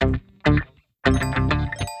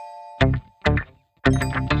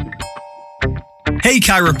Hey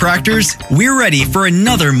chiropractors, we're ready for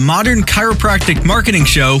another modern chiropractic marketing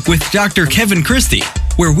show with Dr. Kevin Christie,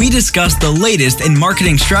 where we discuss the latest in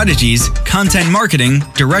marketing strategies, content marketing,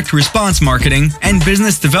 direct response marketing, and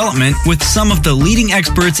business development with some of the leading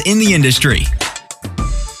experts in the industry.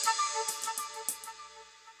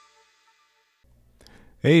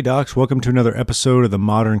 Hey docs, welcome to another episode of the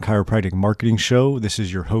Modern Chiropractic Marketing Show. This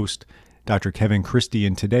is your host, Dr. Kevin Christie,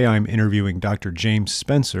 and today I'm interviewing Dr. James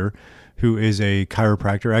Spencer, who is a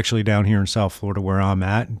chiropractor, actually down here in South Florida where I'm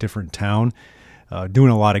at, different town,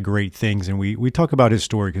 doing a lot of great things. And we talk about his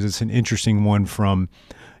story because it's an interesting one from,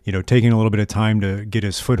 taking a little bit of time to get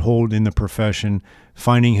his foothold in the profession,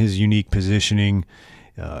 finding his unique positioning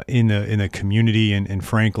in the community and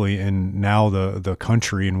frankly, and now the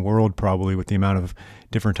country and world probably with the amount of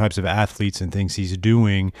different types of athletes and things he's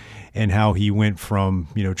doing, and how he went from,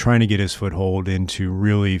 trying to get his foothold into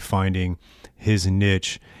really finding his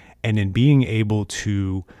niche and in being able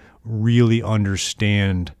to really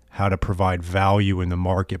understand how to provide value in the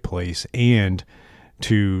marketplace and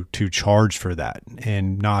to charge for that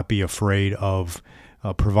and not be afraid of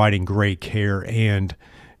providing great care and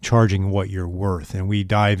charging what you're worth. And we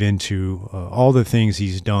dive into all the things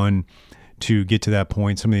he's done to get to that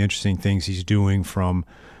point, some of the interesting things he's doing from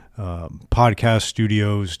podcast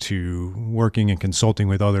studios to working and consulting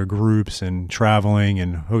with other groups and traveling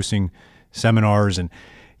and hosting seminars. And,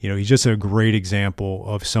 he's just a great example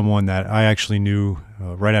of someone that I actually knew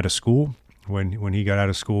right out of school when he got out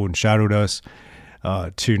of school and shadowed us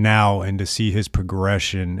to now, and to see his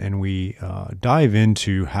progression. And we dive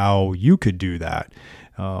into how you could do that.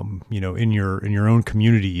 In your own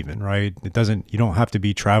community, even, right? You don't have to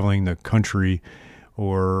be traveling the country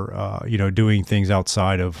or, doing things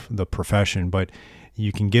outside of the profession, but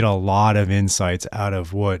you can get a lot of insights out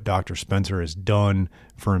of what Dr. Spencer has done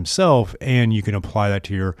for himself, and you can apply that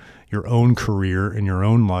to your own career and your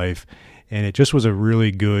own life. And it just was a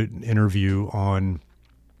really good interview on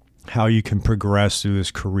how you can progress through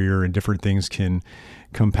this career, and different things can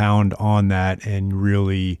compound on that and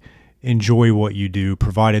really enjoy what you do,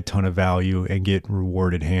 provide a ton of value, and get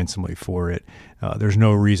rewarded handsomely for it. There's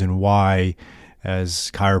no reason why,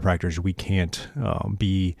 as chiropractors, we can't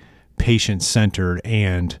be patient-centered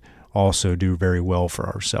and also do very well for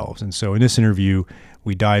ourselves. And so in this interview,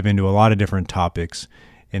 we dive into a lot of different topics,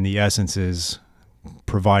 and the essence is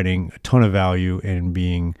providing a ton of value and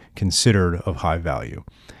being considered of high value.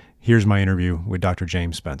 Here's my interview with Dr.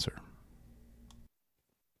 James Spencer.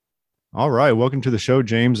 All right. Welcome to the show,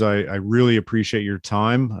 James. I really appreciate your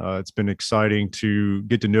time. It's been exciting to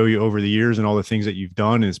get to know you over the years and all the things that you've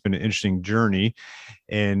done. And it's been an interesting journey.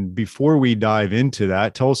 And before we dive into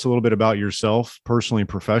that, tell us a little bit about yourself personally and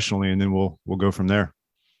professionally, and then we'll go from there.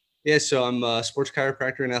 Yeah. So I'm a sports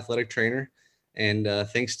chiropractor and athletic trainer. And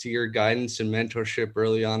thanks to your guidance and mentorship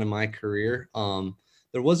early on in my career,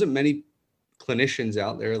 there wasn't many clinicians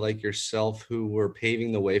out there like yourself who were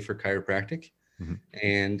paving the way for chiropractic.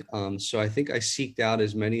 And so I think I seeked out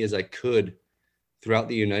as many as I could throughout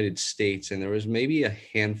the United States. And there was maybe a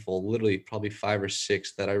handful, literally probably 5 or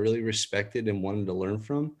 6 that I really respected and wanted to learn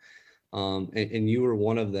from. And you were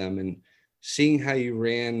one of them. And seeing how you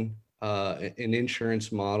ran an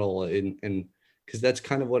insurance model, and because that's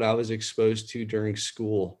kind of what I was exposed to during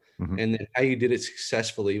school. And then how you did it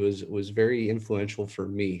successfully was very influential for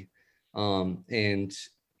me. And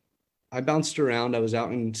I bounced around. I was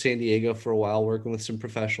out in San Diego for a while working with some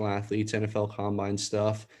professional athletes, NFL combine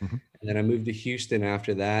stuff. And then I moved to Houston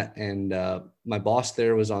after that. And my boss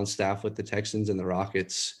there was on staff with the Texans and the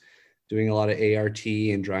Rockets, doing a lot of ART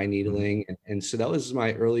and dry needling. And so that was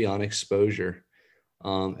my early on exposure.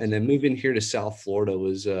 And then moving here to South Florida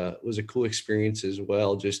was a cool experience as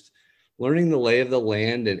well. Just learning the lay of the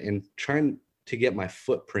land and trying to get my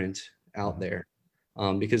footprint out there.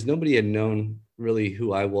 Because nobody had known really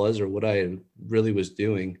who I was or what I really was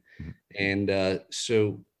doing. And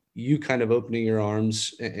so you kind of opening your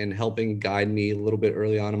arms and helping guide me a little bit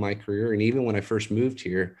early on in my career. And even when I first moved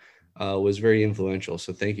here, was very influential.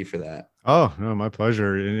 So thank you for that. Oh, no, my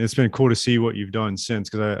pleasure. And it's been cool to see what you've done since,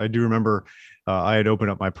 because I do remember I had opened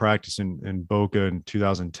up my practice in Boca in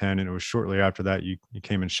 2010. And it was shortly after that you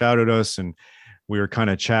came and shouted us, and we were kind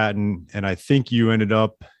of chatting, and I think you ended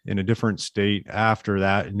up in a different state after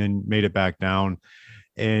that and then made it back down.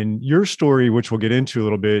 And your story, which we'll get into a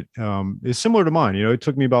little bit, is similar to mine. It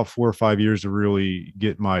took me about 4 or 5 years to really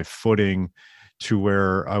get my footing to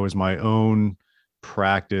where I was my own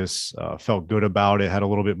practice, felt good about it, had a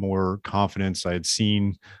little bit more confidence. I had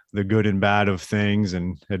seen the good and bad of things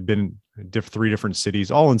and had been in 3 different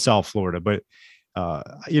cities, all in South Florida. But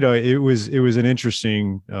it was an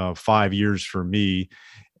interesting 5 years for me.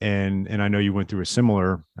 And I know you went through a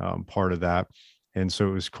similar part of that. And so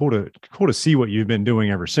it was cool to see what you've been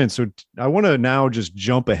doing ever since. So I want to now just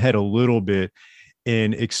jump ahead a little bit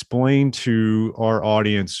and explain to our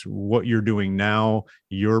audience what you're doing now,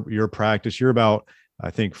 your practice. You're about, I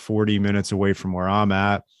think, 40 minutes away from where I'm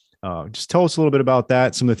at. Just tell us a little bit about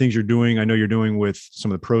that, some of the things you're doing. I know you're doing with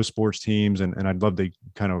some of the pro sports teams, and I'd love to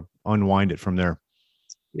kind of unwind it from there.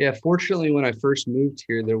 Yeah, fortunately, when I first moved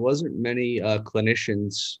here, there wasn't many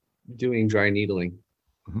clinicians doing dry needling.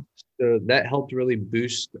 Mhm. So that helped really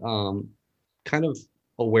boost kind of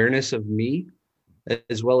awareness of me,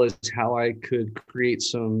 as well as how I could create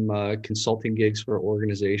some consulting gigs for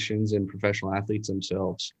organizations and professional athletes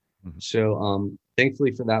themselves. Mhm. So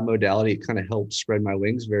thankfully for that modality, it kind of helped spread my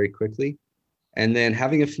wings very quickly. And then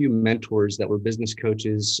having a few mentors that were business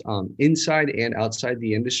coaches inside and outside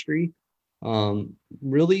the industry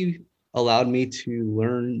really allowed me to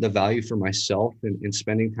learn the value for myself and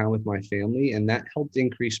spending time with my family. And that helped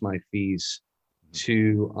increase my fees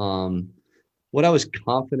to what I was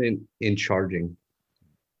confident in charging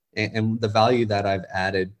and the value that I've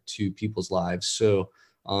added to people's lives. So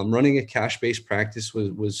running a cash-based practice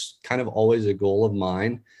was kind of always a goal of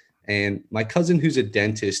mine. And my cousin, who's a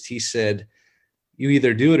dentist, he said, you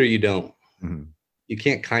either do it or you don't. Mhm. You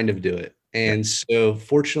can't kind of do it. Yeah. And so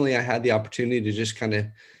fortunately, I had the opportunity to just kind of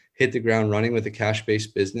hit the ground running with a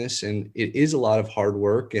cash-based business. And it is a lot of hard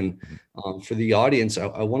work. And Mhm. for the audience, I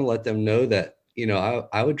want to let them know that,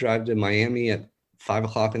 I would drive to Miami at 5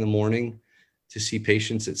 o'clock in the morning to see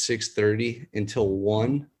patients at 6:30 until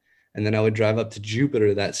 1. And then I would drive up to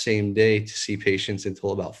Jupiter that same day to see patients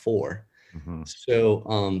until about 4. Mhm.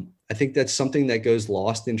 So I think that's something that goes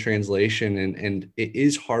lost in translation, and it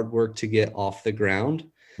is hard work to get off the ground.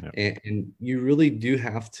 Yeah. And you really do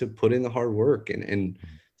have to put in the hard work, and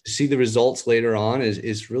to see the results later on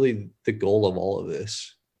is really the goal of all of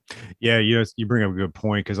this. Yeah, you bring up a good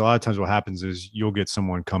point, because a lot of times what happens is you'll get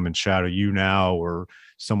someone come and shadow you now, or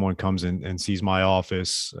someone comes in and sees my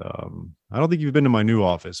office. I don't think you've been to my new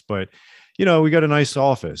office, but we got a nice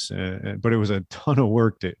office, but it was a ton of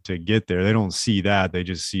work to get there. They don't see that; they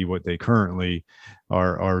just see what they currently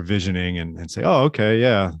are visioning, and say, "Oh, okay,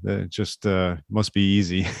 yeah, it just must be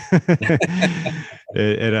easy."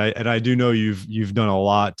 And I do know you've done a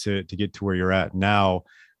lot to get to where you're at now,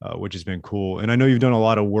 which has been cool. And I know you've done a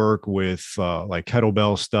lot of work with like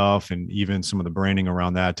kettlebell stuff and even some of the branding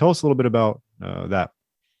around that. Tell us a little bit about that.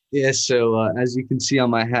 Yeah. So as you can see on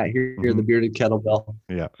my hat here, the Mhm. bearded kettlebell.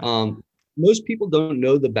 Yeah. Most people don't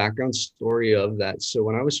know the background story of that. So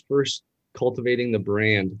when I was first cultivating the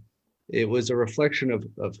brand, it was a reflection of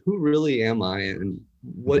who really am I and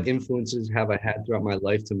what Mhm. influences have I had throughout my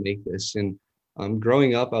life to make this. And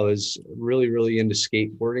growing up, I was really, really into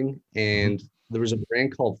skateboarding, Mhm. and there was a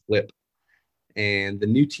brand called Flip, and the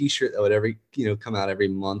new T-shirt that would come out every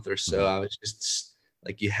month or so. Mhm. I was just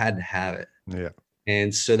like, you had to have it. Yeah.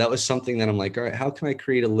 And so that was something that I'm like, all right, how can I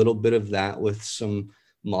create a little bit of that with some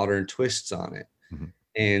modern twists on it? Mhm.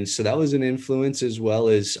 And so that was an influence, as well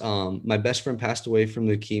as my best friend passed away from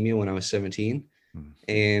leukemia when I was 17. Mhm.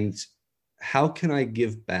 And how can I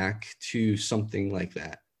give back to something like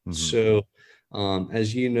that? Mhm. So,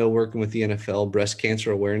 as you know, working with the NFL, breast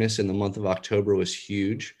cancer awareness in the month of October was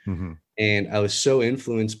huge. Mhm. And I was so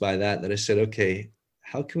influenced by that that I said, okay,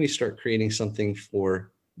 how can we start creating something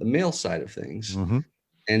for the male side of things? Mhm.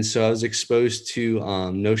 And so I was exposed to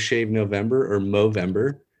No Shave November, or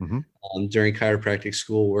Movember, Mhm. during chiropractic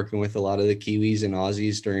school, working with a lot of the Kiwis and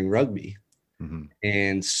Aussies during rugby. Mhm.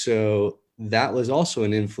 And so that was also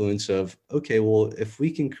an influence of, okay, well, if we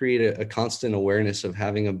can create a constant awareness of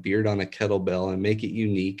having a beard on a kettlebell and make it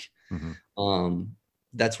unique, Mhm. um,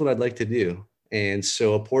 that's what I'd like to do. And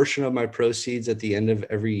so a portion of my proceeds at the end of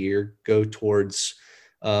every year go towards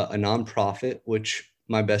a nonprofit, which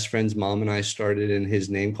my best friend's mom and I started in his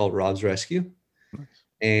name, called Rob's Rescue. Nice.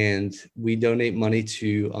 And we donate money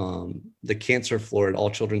to the cancer floor at All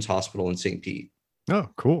Children's Hospital in St. Pete. Oh,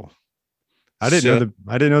 cool. So I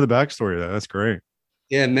didn't know the backstory of that. That's great.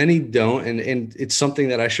 yeah, many don't, and it's something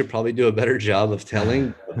that I should probably do a better job of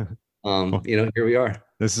telling. Well, Here we are.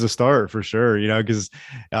 this is a start for sure, because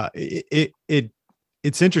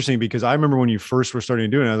it's interesting, because I remember when you first were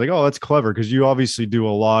starting to do it, I was like, oh, that's clever, because you obviously do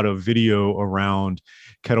a lot of video around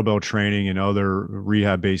kettlebell training and other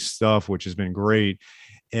rehab based stuff, which has been great.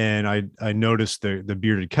 And I noticed the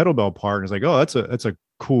bearded kettlebell part, and it's like, oh, that's a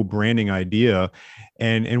cool branding idea.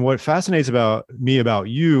 And what fascinates about me about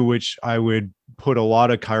you, which I would put a lot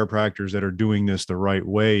of chiropractors that are doing this the right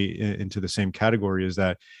way into the same category, is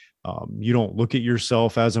that you don't look at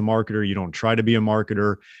yourself as a marketer. You don't try to be a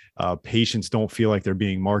marketer. Patients don't feel like they're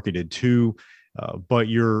being marketed to. but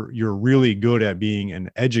you're really good at being an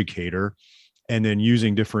educator and then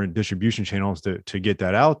using different distribution channels to get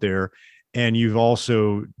that out there. And you've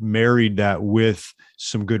also married that with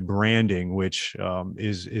some good branding, which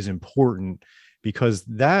is important, because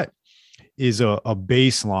that is a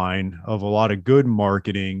baseline of a lot of good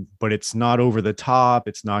marketing, but it's not over the top.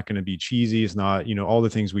 It's not going to be cheesy. It's not, all the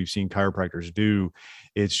things we've seen chiropractors do.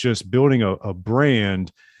 It's just building a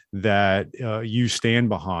brand that you stand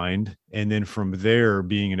behind. And then from there,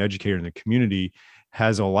 being an educator in the community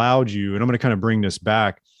has allowed you, and I'm going to kind of bring this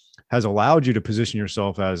back, has allowed you to position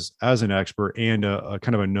yourself as an expert and a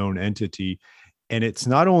kind of a known entity. And it's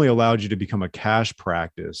not only allowed you to become a cash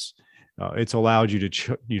practice, it's allowed you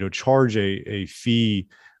to charge a fee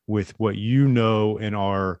with what and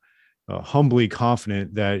are humbly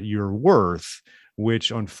confident that you're worth,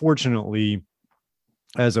 which unfortunately,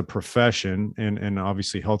 as a profession and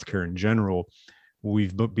obviously healthcare in general,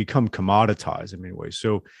 we've become commoditized in many ways.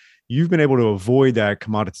 So you've been able to avoid that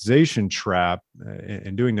commoditization trap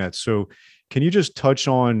in doing that. So can you just touch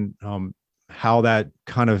on how that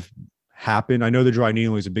kind of happened? I know the dry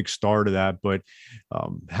needling is a big start of that, but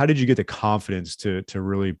how did you get the confidence to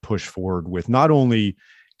really push forward with not only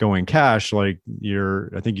going cash, like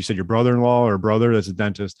I think you said your brother-in-law or brother that's a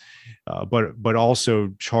dentist, but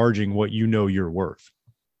also charging what you're worth?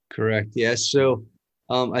 Correct. Yeah. So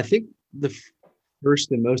I think the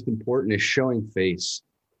first and most important is showing face.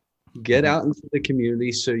 Get out into the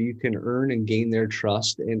community so you can earn and gain their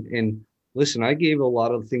trust. And listen, I gave a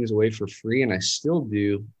lot of things away for free, and I still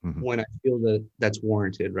do when I feel that that's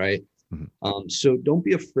warranted, right? So don't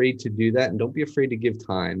be afraid to do that, and don't be afraid to give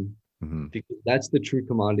time, because that's the true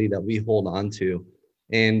commodity that we hold on to.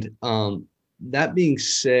 And that being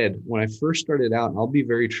said, when I first started out, and I'll be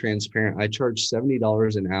very transparent, I charged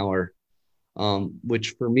 $70 an hour,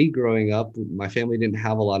 which for me growing up, my family didn't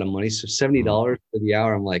have a lot of money. So $70 for the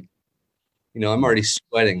hour, I'm like, I'm already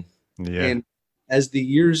sweating. Yeah. And as the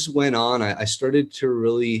years went on, I started to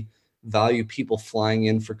really value people flying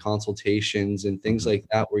in for consultations and things like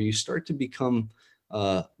that, where you start to become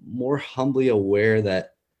more humbly aware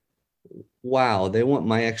that, wow, they want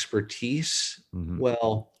my expertise.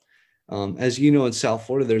 Well, as you know, in South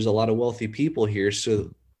Florida, there's a lot of wealthy people here,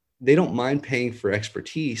 so they don't mind paying for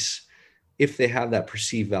expertise if they have that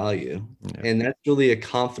perceived value. Yeah. And that's really a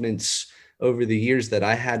confidence over the years that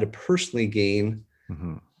I had to personally gain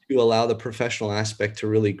to allow the professional aspect to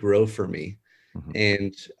really grow for me.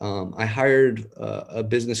 And I hired a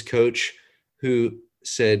business coach who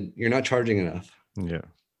said, "You're not charging enough." Yeah.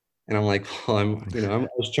 And I'm like, well, I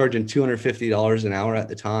was charging $250 an hour at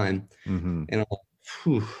the time. And I'm like,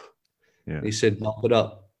 whew. Yeah. And he said, bump it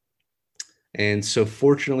up. And so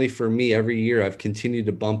fortunately for me, every year I've continued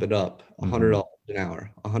to bump it up $100 an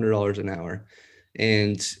hour, $100 an hour.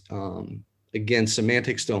 And again,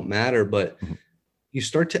 semantics don't matter, but you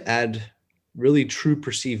start to add really true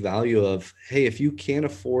perceived value of, hey, if you can't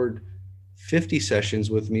afford 50 sessions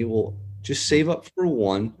with me, well, just save up for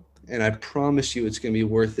one. And I promise you it's going to be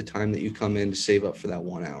worth the time that you come in to save up for that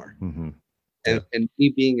 1 hour. And me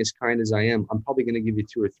being as kind as I am, I'm probably going to give you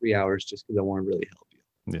 2 or 3 hours just because I want to really help you.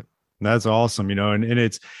 Yeah, that's awesome. And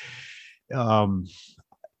it's,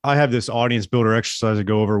 I have this audience builder exercise I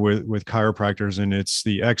go over with chiropractors, and it's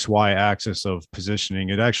the XY axis of positioning.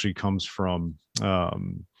 It actually comes from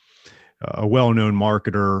a well-known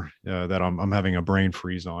marketer that I'm having a brain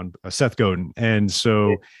freeze on, Seth Godin. And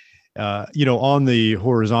so, on the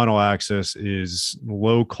horizontal axis is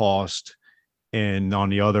low cost, and on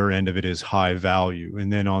the other end of it is high value.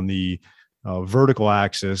 And then on the vertical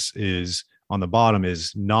axis on the bottom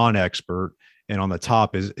is non-expert, and on the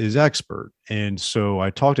top is expert. And so I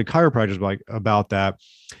talked to chiropractors about that.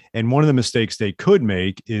 And one of the mistakes they could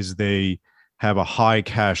make is they have a high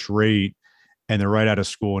cash rate and they're right out of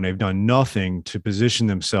school and they've done nothing to position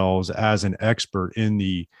themselves as an expert in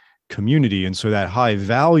the community. And so that high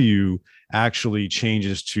value actually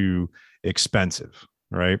changes to expensive,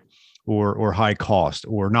 right? Or high cost,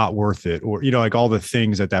 or not worth it, or, like all the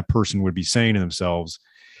things that person would be saying to themselves.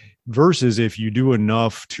 Versus if you do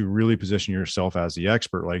enough to really position yourself as the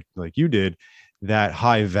expert, like you did, that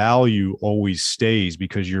high value always stays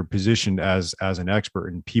because you're positioned as an expert,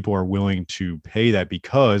 and people are willing to pay that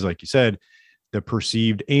because, like you said, the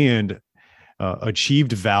perceived and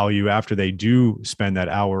achieved value after they do spend that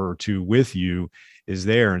hour or two with you is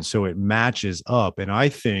there. And so it matches up. And I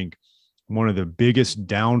think one of the biggest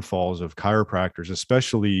downfalls of chiropractors,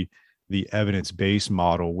 especially the evidence-based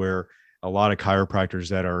model, where a lot of chiropractors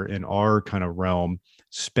that are in our kind of realm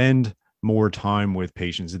spend more time with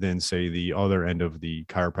patients than, say, the other end of the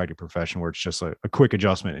chiropractic profession, where it's just a quick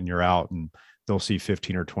adjustment and you're out and they'll see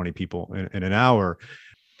 15 or 20 people in an hour.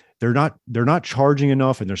 They're not charging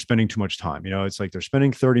enough, and they're spending too much time. It's like they're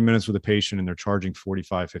spending 30 minutes with a patient and they're charging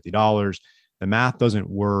 $45, $50. The math doesn't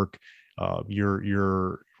work.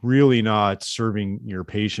 You're really not serving your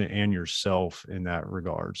patient and yourself in that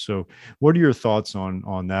regard. So what are your thoughts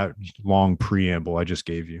on that long preamble I just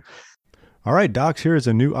gave you? All right, docs, here is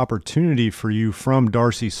a new opportunity for you from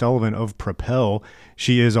Darcy Sullivan of Propel.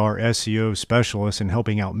 She is our SEO specialist in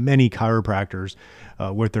helping out many chiropractors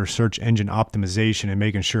with their search engine optimization and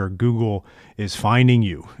making sure Google is finding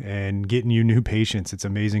you and getting you new patients. It's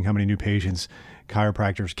amazing how many new patients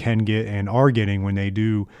chiropractors can get and are getting when they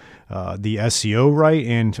do the SEO right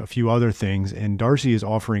and a few other things. And Darcy is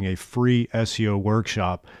offering a free SEO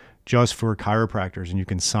workshop just for chiropractors, and you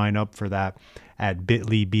can sign up for that at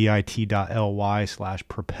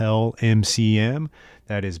bit.ly/propelmcm.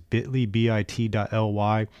 That is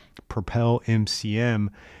bit.ly/propelmcm,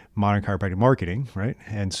 Modern Chiropractic Marketing, right?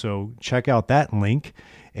 And so check out that link,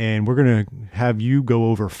 and we're going to have you go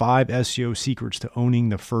over 5 SEO secrets to owning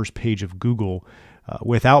the first page of Google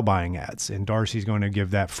without buying ads. And Darcy's going to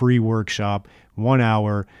give that free workshop, 1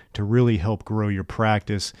 hour, to really help grow your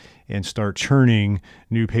practice and start churning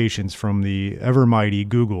new patients from the ever mighty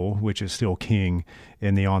Google, which is still king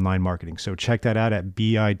in the online marketing. So check that out at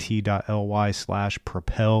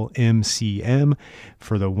bit.ly/propelmcm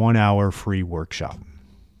for the 1 hour free workshop.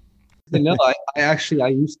 No, I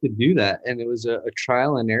used to do that, and it was a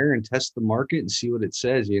trial and error and test the market and see what it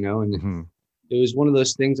says, and it was one of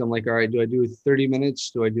those things. I'm like, all right, do I do 30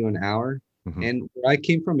 minutes? Do I do an hour? And where I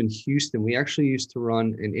came from in Houston, we actually used to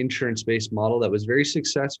run an insurance-based model that was very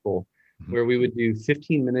successful, where we would do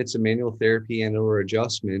 15 minutes of manual therapy and or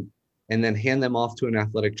adjustment, and then hand them off to an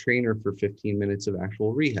athletic trainer for 15 minutes of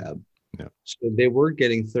actual rehab. Yeah. So they were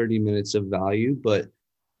getting 30 minutes of value, but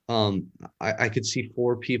I could see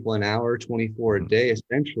 4 people an hour, 24 a day,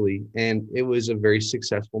 essentially. And it was a very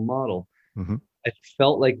successful model. I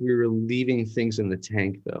felt like we were leaving things in the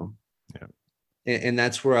tank, though. Yeah. And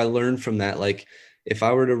that's where I learned from that. Like, if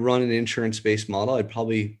I were to run an insurance-based model, I'd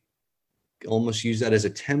probably almost use that as a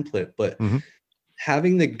template. But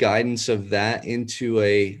having the guidance of that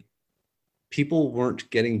into people weren't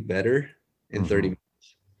getting better in 30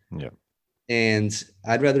 minutes. Yeah. And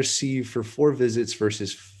I'd rather see you for 4 visits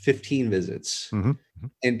versus 15 visits.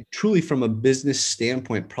 And truly, from a business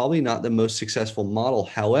standpoint, probably not the most successful model.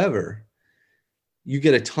 However, you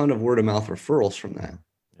get a ton of word of mouth referrals from that.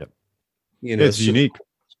 Yep. It's unique.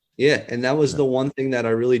 Yeah. And that was the one thing that I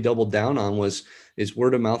really doubled down on is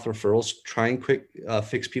word of mouth referrals. Try and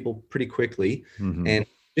fix people pretty quickly, and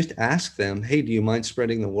just ask them, hey, do you mind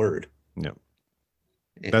spreading the word? Yep.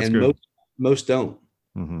 That's good. Most don't.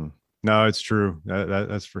 No, it's true.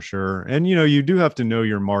 That's for sure. And, you do have to know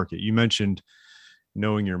your market. You mentioned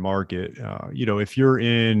knowing your market. If you're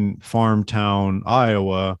in farm town,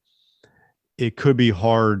 Iowa, it could be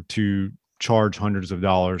hard to charge hundreds of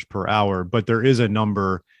dollars per hour, but there is a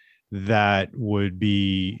number that would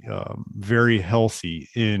be very healthy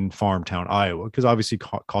in farm town, Iowa, because obviously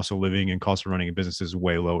cost of living and cost of running a business is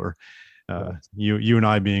way lower. You and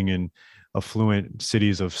I being in affluent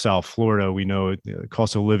cities of South Florida, we know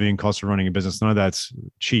cost of living, cost of running a business, none of that's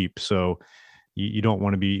cheap. So you don't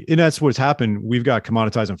want to be, and that's what's happened. We've got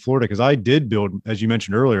commoditized in Florida because I did build, as you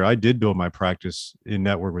mentioned earlier, I did build my practice in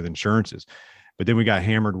network with insurances, but then we got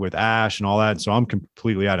hammered with Ash and all that. So I'm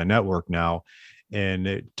completely out of network now. And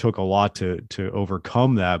it took a lot to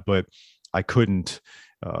overcome that, but I couldn't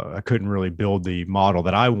really build the model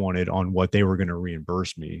that I wanted on what they were going to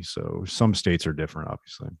reimburse me. So some states are different,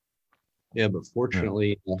 obviously. Yeah, but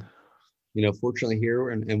fortunately, fortunately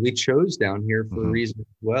here, and we chose down here for a reason as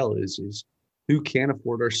well, is who can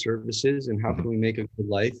afford our services and how can we make a good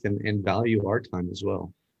life and value our time as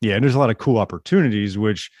well. Yeah, and there's a lot of cool opportunities,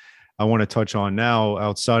 which I want to touch on now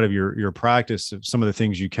outside of your practice, some of the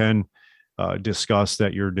things you can discuss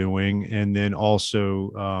that you're doing, and then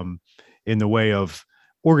also in the way of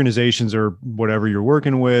organizations or whatever you're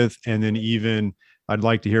working with, and then even I'd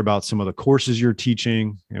like to hear about some of the courses you're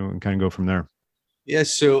teaching, and we can kind of go from there. Yeah.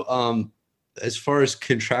 So as far as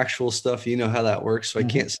contractual stuff, you know how that works. So I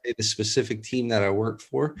can't say the specific team that I work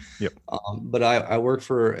for. Yep. But I work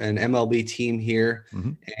for an MLB team here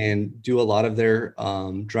and do a lot of their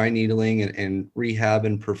dry needling and rehab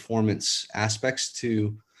and performance aspects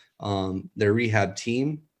to their rehab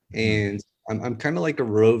team. And I'm kind of like a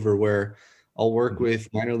rover where I'll work with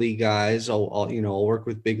minor league guys. I'll work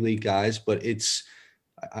with big league guys, but it's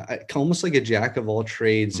almost like a jack of all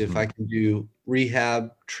trades. If I can do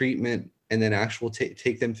rehab, treatment, and then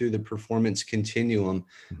take them through the performance continuum,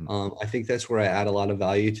 I think that's where I add a lot of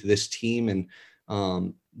value to this team. And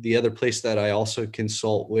the other place that I also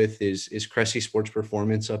consult with is Cressy Sports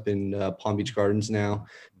Performance up in Palm Beach Gardens now.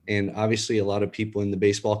 And obviously a lot of people in the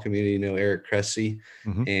baseball community know Eric Cressy.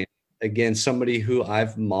 Mm-hmm. And again, somebody who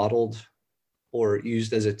I've modeled or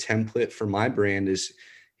used as a template for my brand is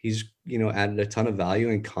he's, added a ton of value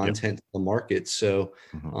and content to the market. So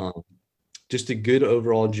just a good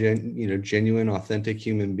overall, genuine, authentic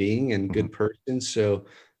human being and good person. So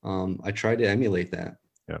I try to emulate that.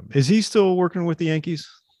 Yeah. Is he still working with the Yankees?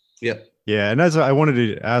 Yep. Yeah. And I wanted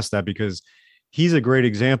to ask that because he's a great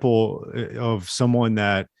example of someone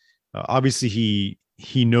that obviously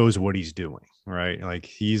he knows what he's doing, right? Like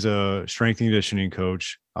he's a strength and conditioning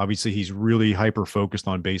coach. Obviously he's really hyper focused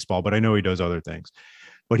on baseball, but I know he does other things.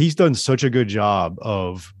 But he's done such a good job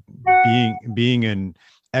of being an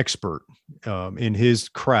expert in his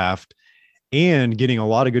craft and getting a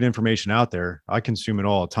lot of good information out there. I consume it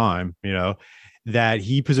all the time, that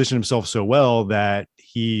he positioned himself so well that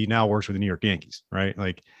he now works with the New York Yankees, right?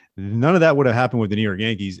 Like none of that would have happened with the New York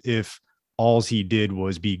Yankees if all he did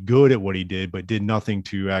was be good at what he did, but did nothing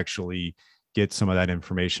to actually get some of that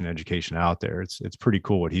information and education out there. It's pretty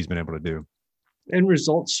cool what he's been able to do. And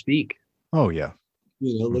results speak. Oh yeah.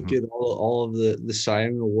 Look at all of the Cy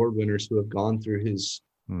Young Award winners who have gone through his,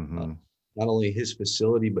 not only his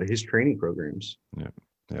facility, but his training programs. Yeah.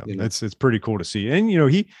 Yeah. It's pretty cool to see. And,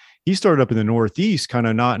 he started up in the Northeast, kind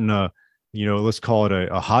of not in a, let's call it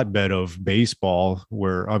a hotbed of baseball,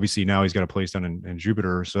 where obviously now he's got a place down in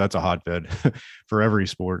Jupiter. So that's a hotbed for every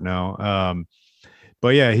sport now. But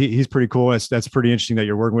yeah, he's pretty cool. That's pretty interesting that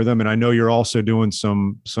you're working with him. And I know you're also doing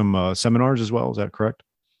some seminars as well. Is that correct?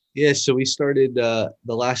 Yeah. So we started the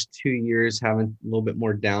last 2 years having a little bit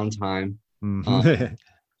more downtime.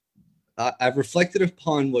 I've reflected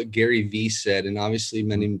upon what Gary Vee said, and obviously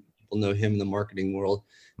many people know him in the marketing world.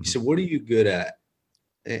 He said, "What are you good at?"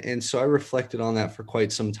 And so I reflected on that for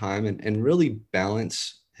quite some time, and really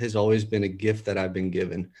balance has always been a gift that I've been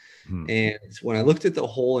given. And when I looked at the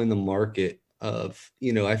hole in the market of,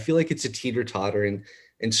 I feel like it's a teeter-totter, and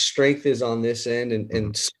strength is on this end,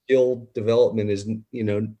 and skill development is,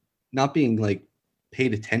 not being like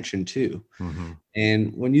paid attention to.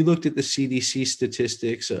 And when you looked at the CDC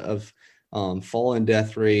statistics of fall and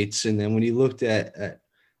death rates, and then when you looked at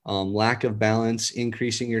lack of balance,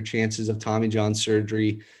 increasing your chances of Tommy John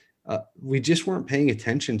surgery, we just weren't paying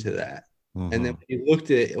attention to that. And then when you looked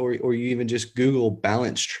at, or you even just Google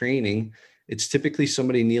balance training, it's typically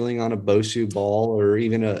somebody kneeling on a Bosu ball or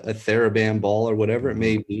even a TheraBand ball or whatever it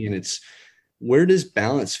may be. And it's, where does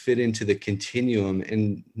balance fit into the continuum?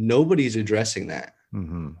 And nobody's addressing that.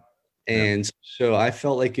 And so I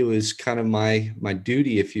felt like it was kind of my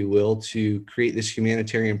duty, if you will, to create this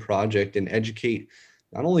humanitarian project and educate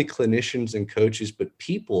not only clinicians and coaches, but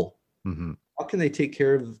people. How can they take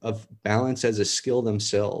care of balance as a skill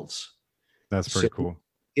themselves? That's pretty cool.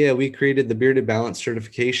 Yeah, we created the Bearded Balance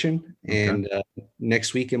certification, and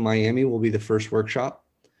next week in Miami will be the first workshop.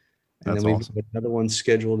 And That's then we've awesome. got another one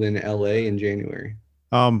scheduled in LA in January.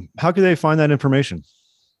 How can they find that information?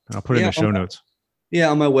 I'll put it in the show notes. Yeah,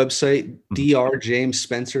 on my website,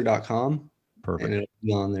 drjamesspencer.com. Perfect. And it'll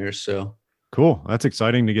be on there. So cool. That's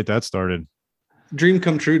exciting to get that started. Dream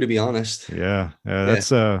come true, to be honest. Yeah.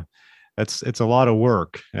 It's a lot of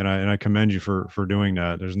work, and I commend you for doing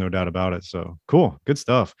that. There's no doubt about it. So cool. Good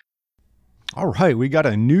stuff. All right. We got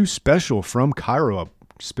a new special from ChiroUp,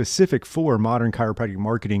 specific for Modern Chiropractic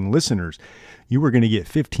Marketing listeners. You are going to get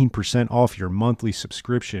 15% off your monthly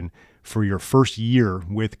subscription for your first year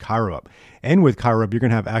with ChiroUp. And with ChiroUp, you're going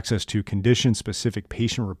to have access to condition-specific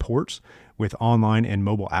patient reports with online and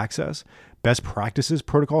mobile access, best practices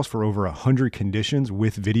protocols for over 100 conditions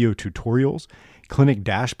with video tutorials, clinic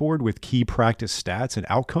dashboard with key practice stats and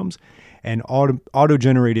outcomes, and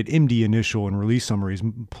auto-generated MD initial and release summaries,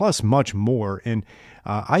 plus much more. And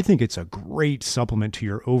I think it's a great supplement to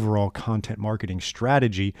your overall content marketing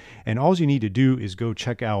strategy. And all you need to do is go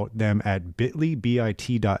check out them at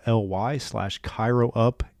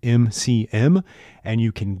bit.ly/ChiroUpMCM, and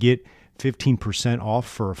you can get 15% off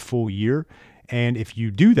for a full year. And if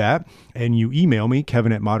you do that and you email me,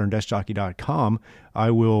 kevin@modern-jockey.com, I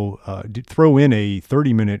will throw in a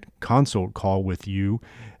 30-minute consult call with you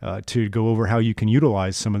to go over how you can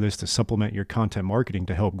utilize some of this to supplement your content marketing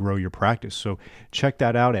to help grow your practice. So check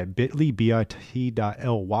that out at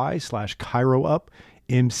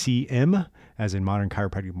bit.ly/ChiroUpMCM, as in Modern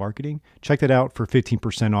Chiropractic Marketing. Check that out for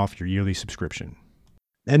 15% off your yearly subscription.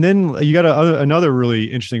 And then you got another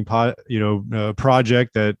really interesting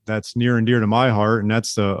project that's near and dear to my heart, and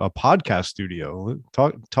that's a podcast studio.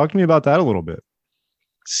 Talk to me about that a little bit.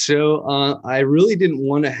 So I really didn't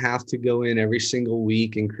want to have to go in every single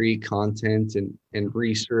week and create content and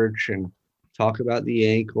research and talk about the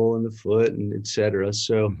ankle and the foot and et cetera.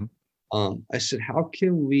 So Mm-hmm. I said, how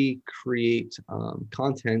can we create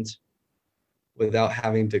content without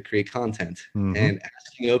having to create content? Mm-hmm. And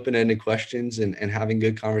asking open-ended questions and having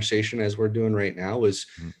good conversation as we're doing right now was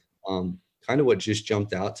kind of what just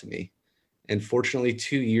jumped out to me. And fortunately,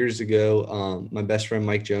 2 years ago, my best friend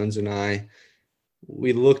Mike Jones and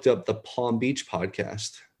we looked up the Palm Beach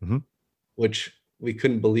podcast, Mm-hmm. which we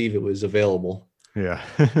couldn't believe it was available. Yeah.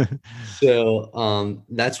 So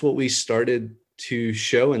that's what we started to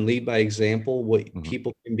show and lead by example what Mm-hmm.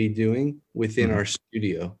 people can be doing within Mm-hmm. our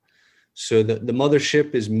studio. So the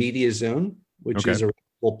mothership is Media Zone, which Okay. is a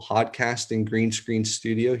full podcast and green screen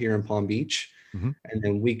studio here in Palm Beach. Mm-hmm. And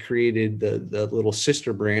then we created the little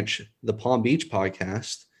sister branch, the Palm Beach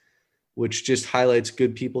podcast, which just highlights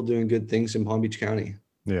good people doing good things in Palm Beach County.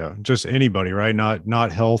 Yeah. Just anybody, right?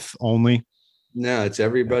 Not health only. No, it's Yeah.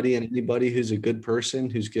 everybody and anybody who's a good person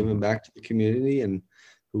who's Mm-hmm. given back to the community and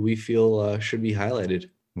who we feel should be highlighted.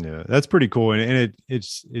 Yeah, that's pretty cool, and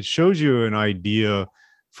it shows you an idea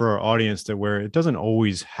for our audience that where it doesn't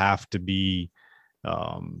always have to be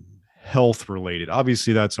um, health related.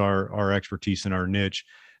 Obviously, that's our expertise and our niche,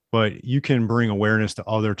 but you can bring awareness to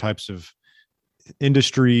other types of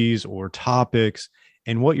industries or topics.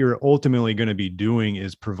 And what you're ultimately going to be doing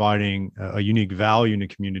is providing a unique value in the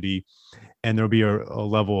community. And there'll be a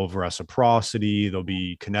level of reciprocity. There'll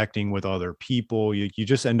be connecting with other people. You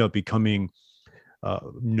just end up becoming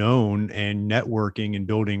known and networking and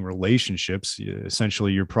building relationships.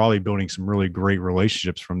 Essentially, you're probably building some really great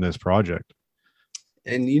relationships from this project.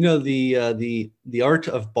 And the art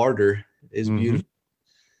of barter is Mm-hmm. beautiful.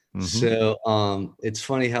 Mm-hmm. So it's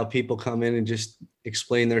funny how people come in and just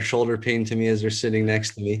explain their shoulder pain to me as they're sitting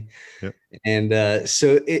next to me. Yep. And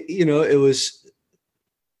so it was,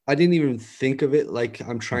 I didn't even think of it like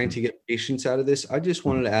I'm trying Mm-hmm. to get patients out of this. I just Mm-hmm.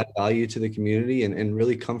 wanted to add value to the community and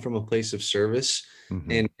really come from a place of service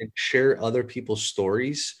Mm-hmm. and share other people's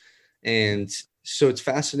stories. And so it's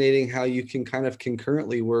fascinating how you can kind of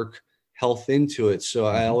concurrently work health into it. So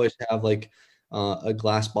I Mm-hmm. always have like a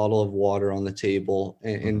glass bottle of water on the table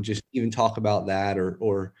and just even talk about that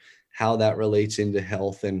or how that relates into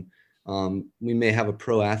health. And we may have a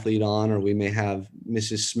pro athlete on, or we may have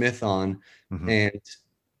Mrs. Smith on, Mm-hmm. and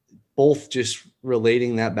both just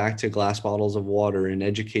relating that back to glass bottles of water and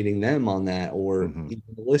educating them on that, or Mm-hmm. even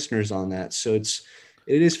the listeners on that. So it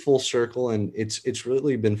is full circle, and it's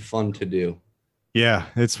really been fun to do. Yeah,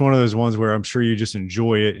 it's one of those ones where I'm sure you just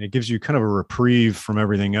enjoy it. And it gives you kind of a reprieve from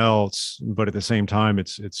everything else, but at the same time,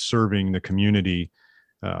 it's serving the community,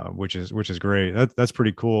 which is great. That's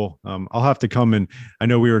pretty cool. I'll have to come and I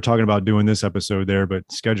know we were talking about doing this episode there, but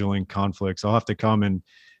scheduling conflicts. I'll have to come and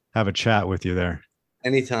have a chat with you there.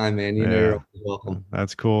 Anytime, man. You know you're Yeah, always welcome.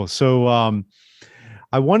 that's cool. So,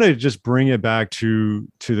 I want to just bring it back to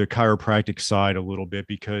the chiropractic side a little bit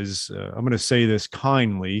because I'm going to say this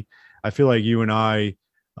kindly. I feel like you and I,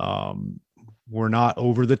 um, we're not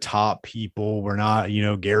over the top people. We're not,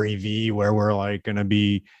 Gary V, where we're like going to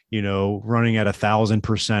be, running at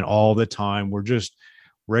 1,000% all the time. We're just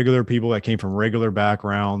regular people that came from regular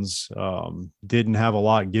backgrounds, didn't have a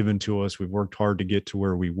lot given to us. We've worked hard to get to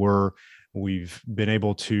where we were. We've been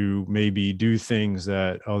able to maybe do things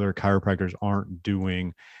that other chiropractors aren't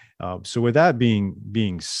doing. So with that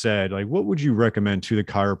being said, like what would you recommend to the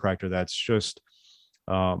chiropractor that's just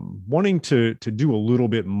wanting to do a little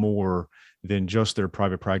bit more than just their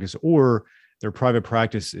private practice, or their private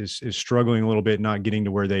practice is struggling a little bit, not getting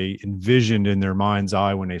to where they envisioned in their mind's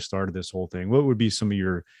eye when they started this whole thing? What would be some of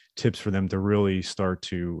your tips for them to really start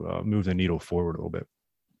to move the needle forward a little bit?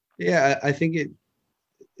 Yeah, I think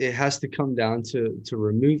it has to come down to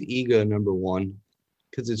remove ego, number one,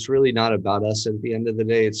 because it's really not about us at the end of the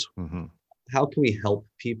day. It's Mm-hmm. how can we help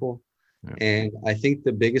people? Yeah. And I think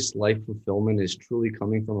the biggest life fulfillment is truly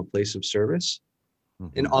coming from a place of service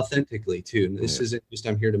and Mm-hmm. authentically too. And this Yeah. isn't just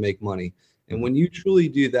I'm here to make money. And Mm-hmm. when you truly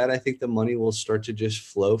do that, I think the money will start to just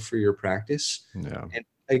flow for your practice. Yeah. And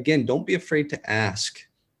again, don't be afraid to ask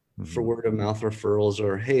for Mm-hmm. word of mouth referrals,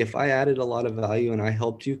 or hey, if I added a lot of value and I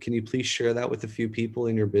helped you, can you please share that with a few people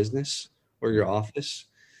in your business or your office?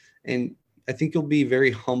 And I think you'll be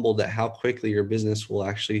very humbled at how quickly your business will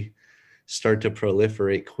actually start to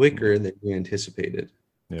proliferate quicker than you anticipated.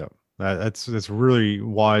 Yeah. That's really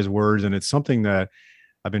wise words. And it's something that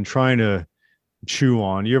I've been trying to chew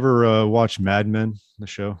on. You ever watch Mad Men, the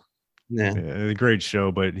show? Yeah. A great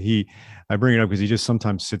show, but I bring it up because he just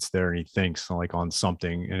sometimes sits there and he thinks like on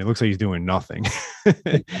something, and it looks like he's doing nothing.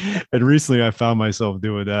 And recently, I found myself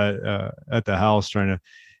doing that at the house, trying to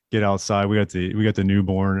get outside. We got the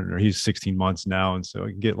newborn, or he's 16 months now, and so I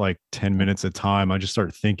can get like 10 minutes of time. I just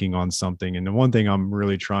start thinking on something, and the one thing I'm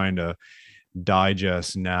really trying to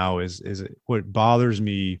digest now is what bothers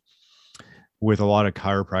me with a lot of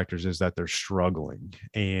chiropractors is that they're struggling,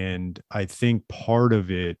 and I think part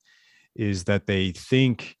of it is that they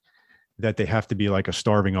think that they have to be like a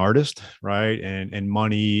starving artist, right? And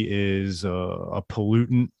money is a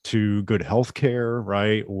pollutant to good health care,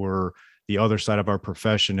 right? Or the other side of our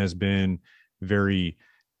profession has been very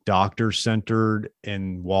doctor centered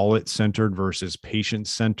and wallet centered versus patient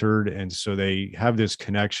centered. And so they have this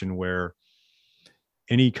connection where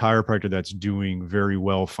any chiropractor that's doing very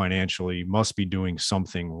well financially must be doing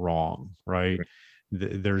something wrong, right?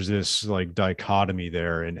 There's this like dichotomy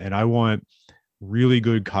there. And I want really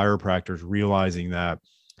good chiropractors realizing that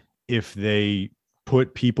if they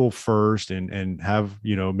put people first and have,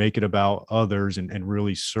 make it about others and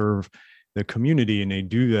really serve the community, and they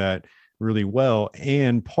do that really well.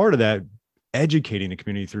 And part of that, educating the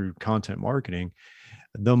community through content marketing,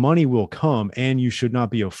 the money will come, and you should not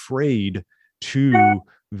be afraid to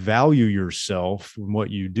value yourself and what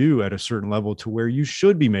you do at a certain level to where you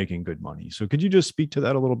should be making good money. So could you just speak to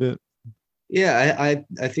that a little bit? Yeah, I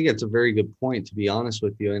think it's a very good point, to be honest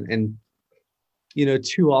with you. And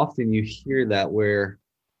too often you hear that where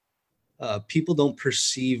people don't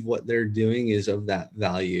perceive what they're doing is of that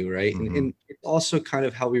value, right? And it's also kind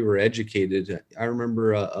of how we were educated. I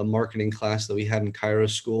remember a marketing class that we had in Cairo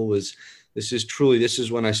school was, this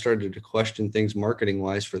is when I started to question things marketing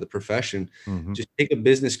wise for the profession. Just take a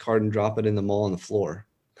business card and drop it in the mall on the floor.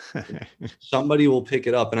 Somebody will pick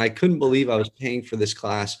it up. And I couldn't believe I was paying for this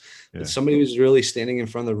class, but somebody was really standing in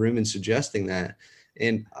front of the room and suggesting that.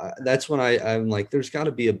 And that's when I'm like, there's got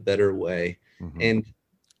to be a better way. And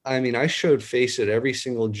I mean, I showed face at every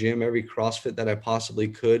single gym, every CrossFit that I possibly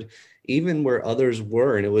could, even where others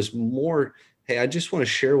were. And it was more, hey, I just want to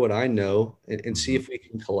share what I know and see if we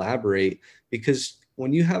can collaborate. Because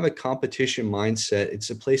when you have a competition mindset, it's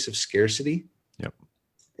a place of scarcity. Yep.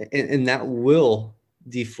 And that will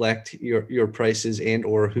deflect your prices and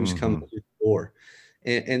or who's coming to the door.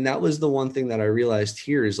 And that was the one thing that I realized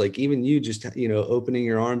here is like, even you just, opening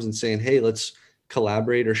your arms and saying, hey, let's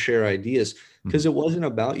collaborate or share ideas, because it wasn't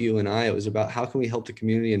about you and I, it was about how can we help the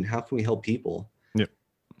community and how can we help people? Yep.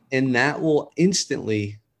 And that will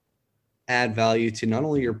instantly add value to not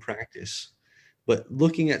only your practice, but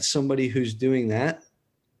looking at somebody who's doing that,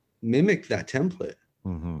 mimic that template.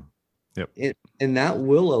 Yep. And that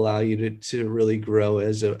will allow you to really grow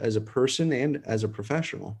as a person and as a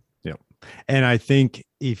professional. Yep. And I think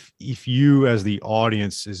if you as the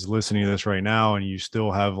audience is listening to this right now and you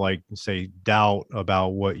still have like say doubt about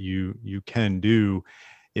what you can do,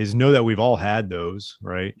 is know that we've all had those,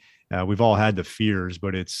 right? We've all had the fears,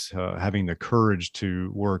 but it's having the courage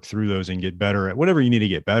to work through those and get better at whatever you need to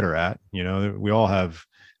get better at. We all have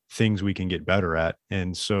things we can get better at.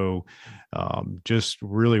 And so just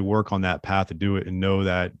really work on that path to do it and know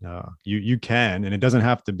that you can. And it doesn't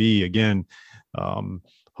have to be, again,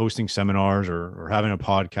 hosting seminars or having a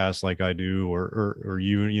podcast like I do, or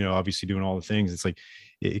you obviously doing all the things. It's like,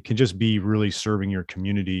 it can just be really serving your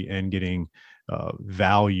community and getting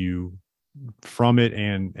value from it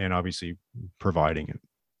and obviously providing it.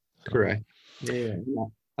 Correct. Yeah.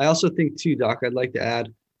 I also think too, Doc, I'd like to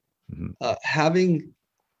add having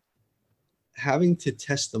to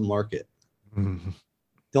test the market.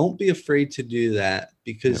 Don't be afraid to do that,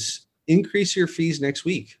 because increase your fees next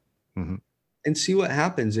week and see what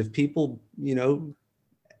happens. If people, 5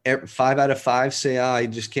 out of 5 say, I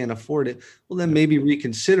just can't afford it, well, then maybe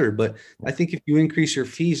reconsider. But I think if you increase your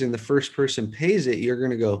fees and the first person pays it, you're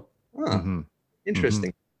going to go,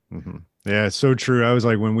 interesting. Yeah, it's so true. I was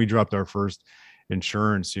like, when we dropped our first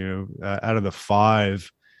insurance, out of the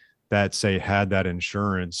 5 that say had that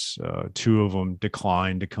insurance, 2 of them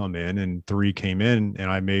declined to come in and 3 came in,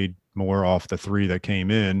 and I made more off the 3 that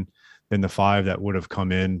came in than the 5 that would have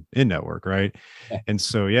come in network. Right. Yeah. And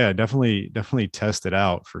so, yeah, definitely test it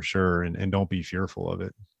out for sure. And don't be fearful of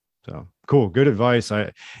it. So cool. Good advice.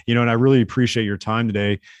 And I really appreciate your time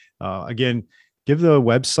today. Again, give the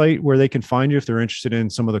website where they can find you if they're interested in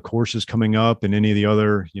some of the courses coming up and any of the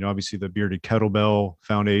other, obviously the Bearded Kettlebell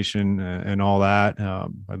Foundation and all that.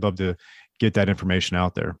 I'd love to get that information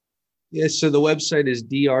out there. Yeah. So the website is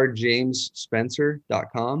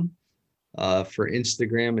drjamesspencer.com. For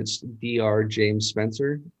Instagram, it's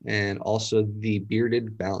drjamesspencer, and also the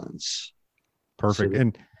Bearded Balance. Perfect. So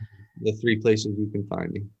and the 3 places you can find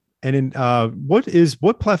me. And in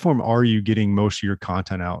what platform are you getting most of your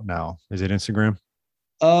content out now? Is it Instagram?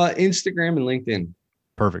 Instagram and LinkedIn.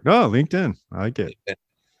 Perfect. Oh, LinkedIn. I like it.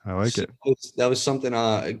 I like So it. that was something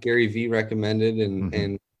Gary V recommended,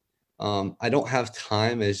 and Mm-hmm. I don't have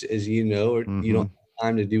time, as you know, or you Mm-hmm. don't have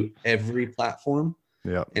time to do every platform.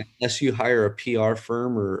 Yeah. And unless you hire a PR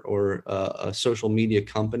firm or a social media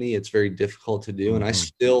company, it's very difficult to do. And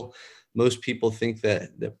Mm-hmm. most people think that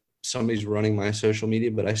somebody's running my social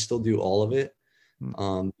media, but I still do all of it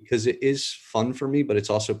because it is fun for me, but it's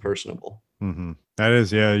also personable. Mm-hmm. That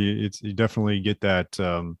is, yeah. You definitely get that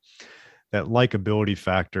that likability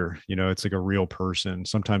factor. It's like a real person.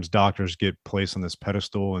 Sometimes doctors get placed on this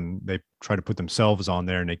pedestal and they try to put themselves on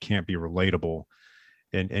there, and they can't be relatable.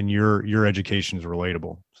 And your education is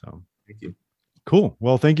relatable. So Thank you. cool.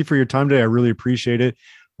 Well, thank you for your time today. I really appreciate it.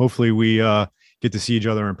 Hopefully we get to see each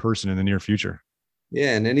other in person in the near future.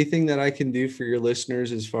 Yeah, and anything that I can do for your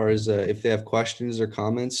listeners as far as if they have questions or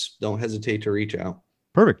comments, don't hesitate to reach out.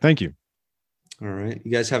 Perfect. Thank you. All right.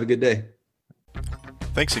 You guys have a good day.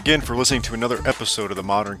 Thanks again for listening to another episode of the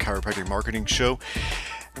Modern Chiropractic Marketing Show.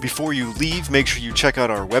 Before you leave, make sure you check out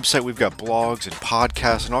our website. We've got blogs and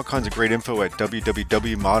podcasts and all kinds of great info at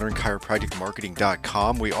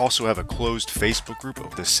www.modernchiropracticmarketing.com. We also have a closed Facebook group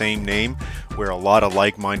of the same name where a lot of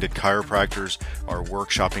like-minded chiropractors are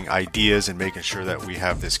workshopping ideas and making sure that we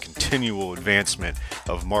have this continual advancement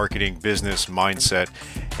of marketing, business, mindset,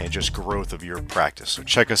 and just growth of your practice. So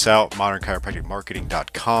check us out,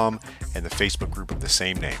 modernchiropracticmarketing.com, and the Facebook group of the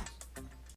same name.